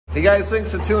Hey guys,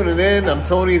 thanks for tuning in. I'm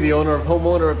Tony, the owner of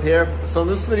Homeowner Repair. So in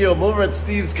this video, I'm over at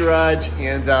Steve's garage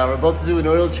and we're about to do an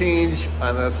oil change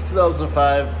on this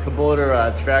 2005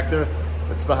 Kubota tractor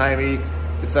that's behind me.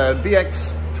 It's a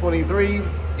BX23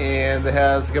 and it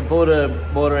has a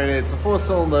Kubota motor in it. It's a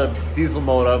 4-cylinder diesel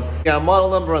motor. Yeah, model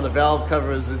number on the valve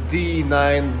cover is a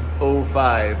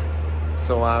D905.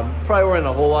 So probably weren't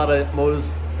a whole lot of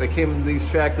motors that came in these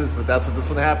tractors, but that's what this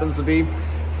one happens to be.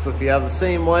 So if you have the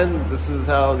same one, this is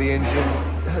how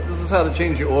to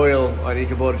change your oil on your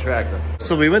Kubota tractor.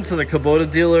 So we went to the Kubota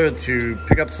dealer to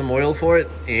pick up some oil for it,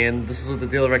 and this is what the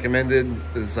dealer recommended.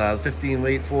 Is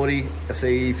 15-840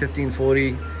 SAE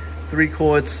 1540, 3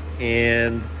 quarts,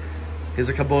 and here's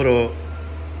a Kubota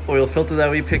oil filter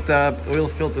that we picked up. The oil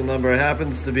filter number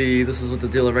happens to be, this is what the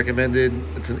dealer recommended.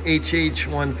 It's an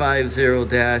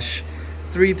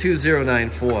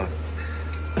HH150-32094.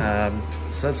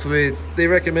 So that's what they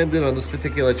recommended on this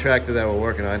particular tractor that we're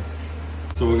working on.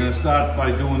 So we're going to start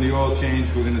by doing the oil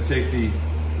change. We're going to take the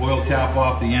oil cap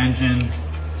off the engine,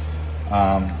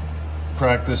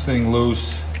 crack this thing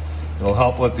loose. It'll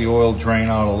help let the oil drain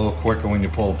out a little quicker when you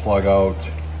pull the plug out.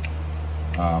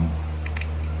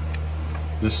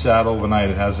 This sat overnight,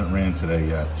 it hasn't ran today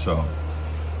yet. So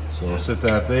we'll sit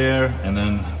that there, and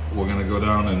then we're going to go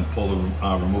down and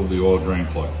remove the oil drain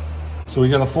plug. So we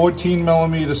got a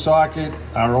 14mm socket.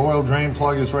 Our oil drain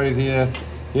plug is right here.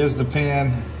 Here's the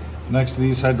pan next to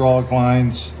these hydraulic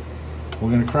lines.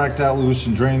 We're going to crack that loose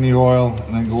and drain the oil,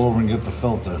 and then go over and get the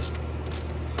filter.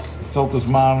 The filter's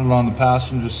mounted on the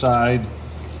passenger side,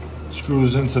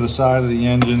 screws into the side of the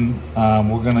engine.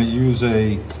 We're going to use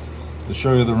to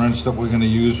show you the wrench that we're going to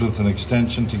use with an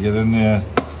extension to get in there.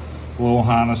 A little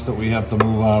harness that we have to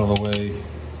move out of the way.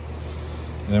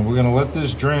 And we're going to let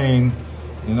this drain.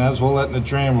 And as we're letting it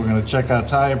drain, we're going to check our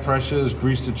tire pressures,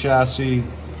 grease the chassis,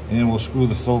 and we'll screw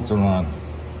the filter on.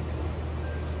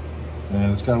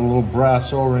 And it's got a little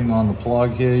brass O-ring on the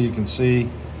plug here, you can see.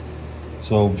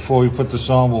 So before we put this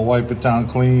on, we'll wipe it down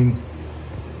clean.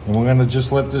 And we're going to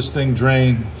just let this thing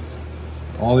drain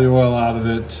all the oil out of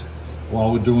it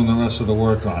while we're doing the rest of the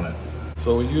work on it.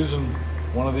 So we're using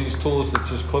one of these tools that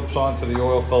just clips onto the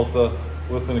oil filter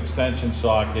with an extension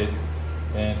socket.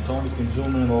 And Tony can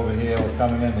zoom in over here. We're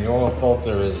coming in. The oil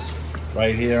filter is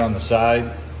right here on the side.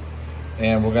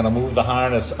 And we're going to move the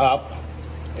harness up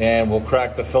and we'll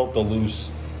crack the filter loose.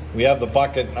 We have the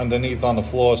bucket underneath on the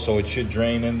floor, so it should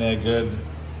drain in there good.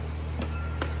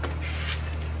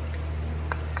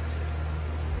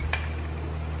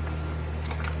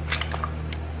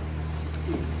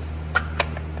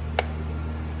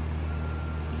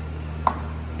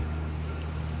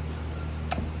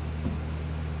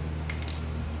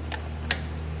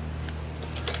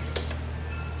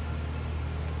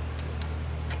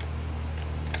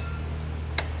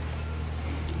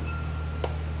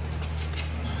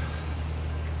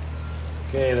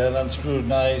 Okay, that unscrewed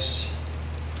nice.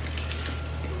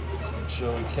 Make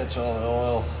sure we catch all the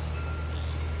oil.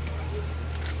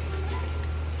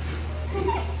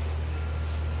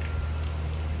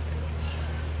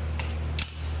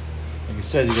 Like I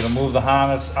said, you're going to move the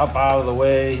harness up out of the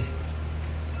way.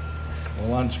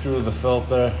 We'll unscrew the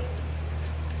filter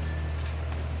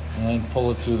and then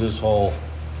pull it through this hole.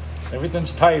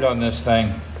 Everything's tight on this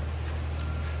thing,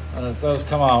 and it does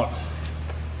come out.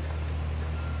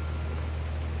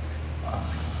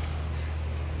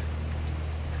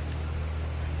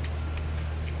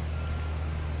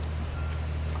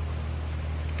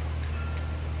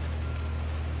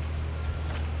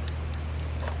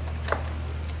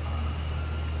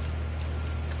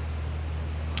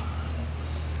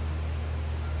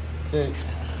 Okay.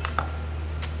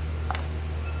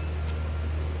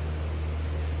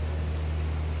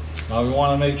 Now we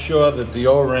want to make sure that the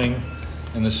O-ring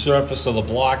and the surface of the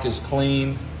block is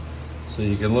clean. So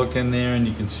you can look in there and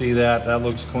you can see that. That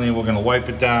looks clean. We're going to wipe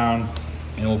it down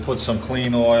and we'll put some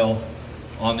clean oil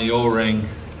on the O-ring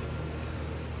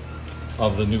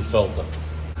of the new filter.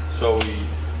 So we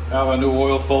have a new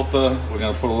oil filter. We're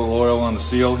going to put a little oil on the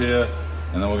seal here,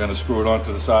 and then we're going to screw it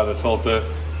onto the side of the filter.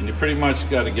 And you pretty much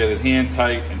got to get it hand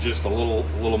tight and just a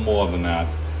little more than that,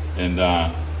 and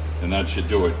that should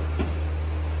do it.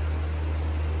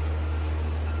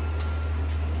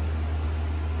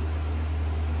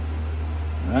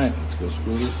 All right, let's go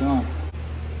screw this on.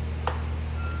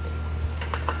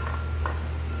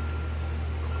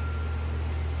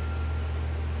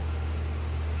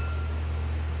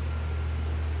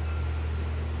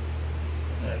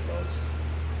 There it goes.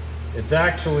 It's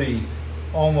actually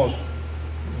almost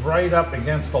right up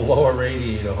against the lower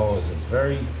radiator hose. It's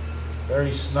very,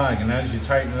 very snug, and as you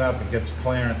tighten it up, it gets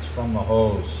clearance from the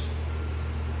hose.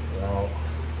 So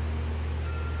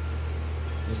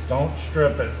Don't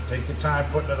strip it. Take your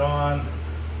time putting it on.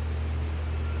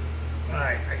 All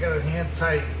right, I got it hand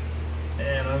tight,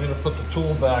 and I'm gonna put the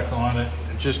tool back on it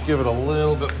and just give it a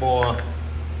little bit more.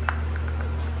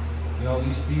 You know,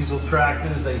 these diesel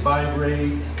tractors, they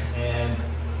vibrate, and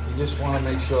you just want to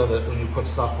make sure that when you put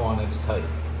stuff on, it's tight.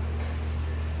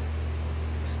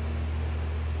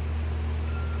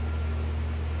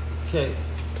 Okay.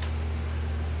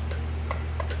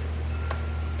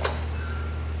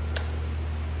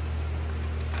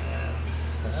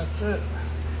 And that's it.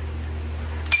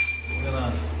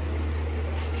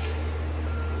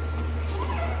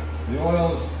 The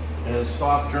oil has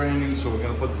stopped draining, so we're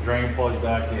going to put the drain plug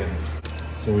back in.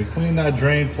 So we cleaned that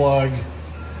drain plug.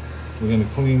 We're going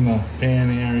to clean the pan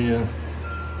area.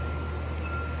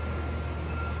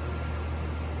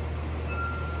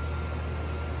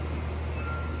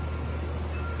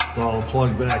 Draw the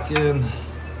plug back in.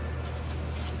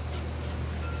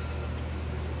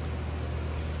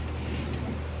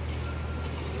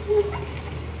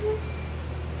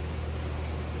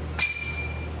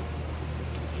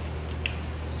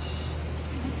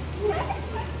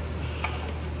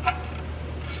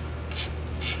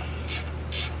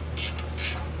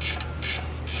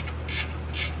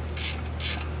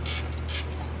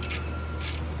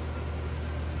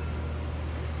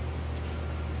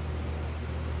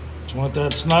 Just want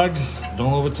that snug,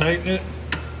 don't over tighten it.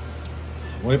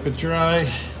 Wipe it dry.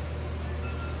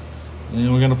 And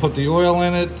then we're gonna put the oil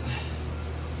in it.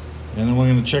 And then we're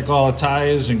gonna check all the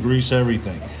tires and grease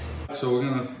everything. So we're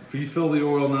gonna refill the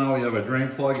oil now. We have a drain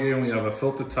plug in, we have a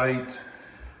filter tight.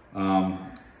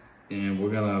 And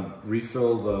we're gonna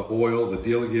refill the oil. The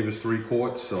dealer gave us 3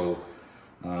 quarts, so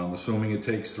I'm assuming it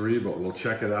takes 3, but we'll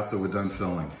check it after we're done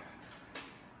filling.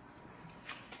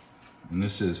 And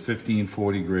this is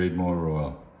 1540 grade motor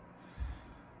oil.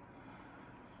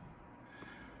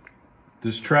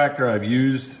 This tractor I've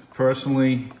used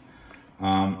personally,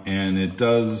 and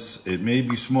it may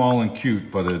be small and cute,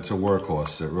 but it's a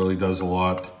workhorse. It really does a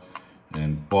lot.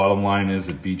 And bottom line is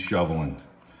it beats shoveling.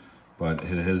 But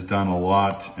it has done a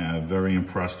lot, and I'm very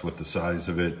impressed with the size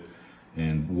of it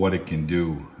and what it can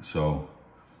do. So.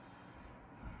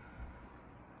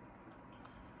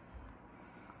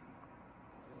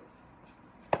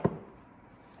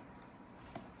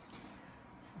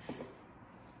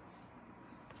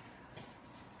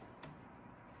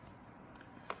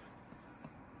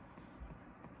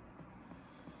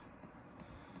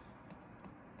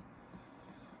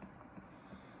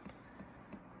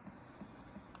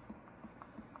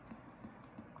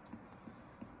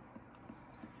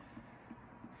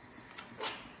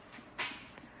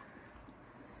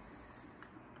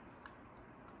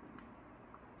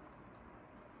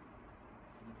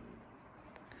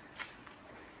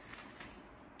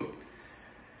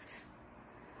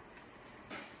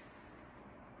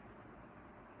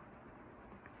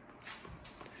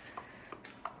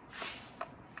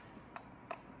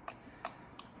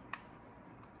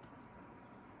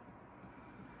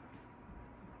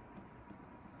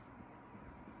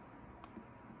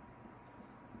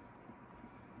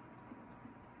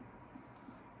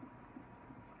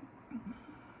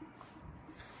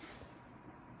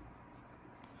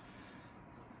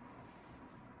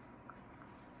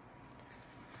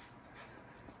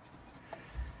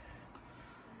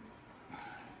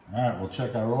 All right, we'll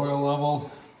check our oil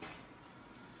level.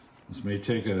 This may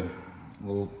take a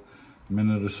little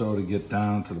minute or so to get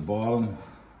down to the bottom.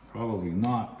 Probably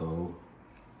not though.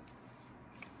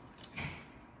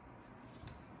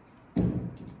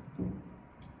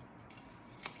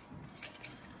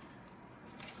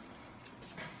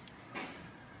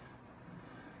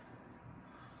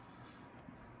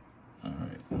 All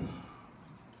right.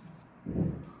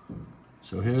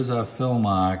 So here's our fill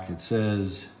mark. It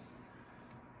says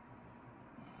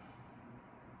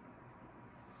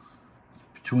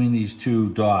between these 2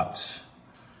 dots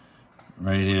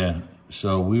right here.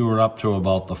 So we were up to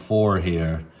about the 4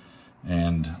 here,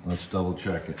 and let's double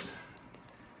check it.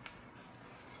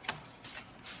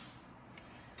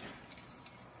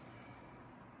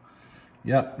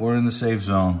 Yep, we're in the safe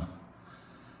zone.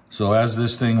 So as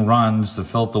this thing runs, the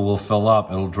filter will fill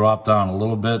up. It'll drop down a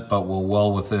little bit, but we're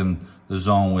well within the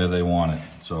zone where they want it.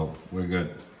 So we're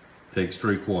good. Takes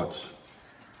 3 quarts.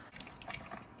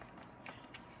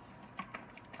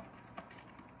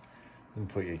 And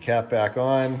put your cap back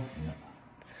on. Yeah.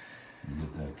 You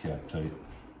get that cap tight.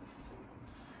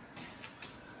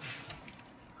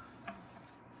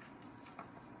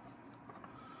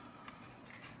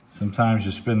 Sometimes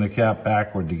you spin the cap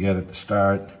backward to get it to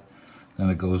start, then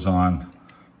it goes on.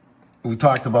 We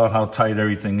talked about how tight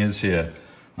everything is here.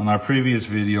 On our previous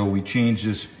video, we changed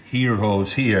this heater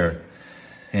hose here,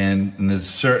 and there's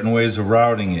certain ways of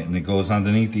routing it, and it goes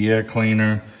underneath the air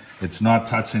cleaner. It's not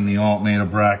touching the alternator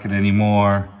bracket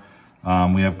anymore.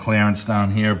 We have clearance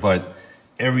down here, but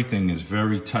everything is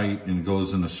very tight and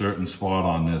goes in a certain spot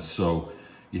on this. So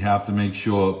you have to make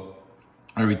sure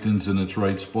everything's in its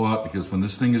right spot, because when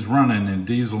this thing is running and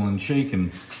diesel and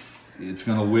shaking, it's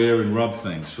gonna wear and rub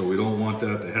things. So we don't want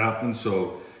that to happen.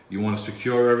 So you wanna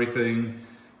secure everything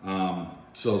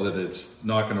so that it's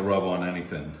not gonna rub on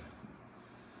anything.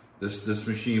 This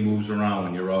machine moves around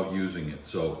when you're out using it.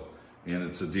 So, and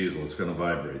it's a diesel, it's gonna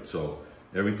vibrate. So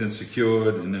everything's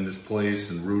secured and in its place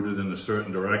and rooted in a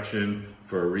certain direction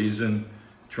for a reason.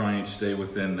 Try and stay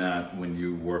within that when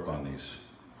you work on these.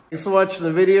 Thanks for watching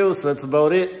the video. So that's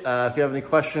about it. If you have any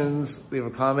questions, leave a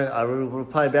comment. I will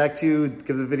reply back to you.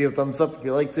 Give the video a thumbs up if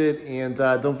you liked it. And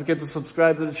don't forget to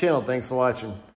subscribe to the channel. Thanks for watching.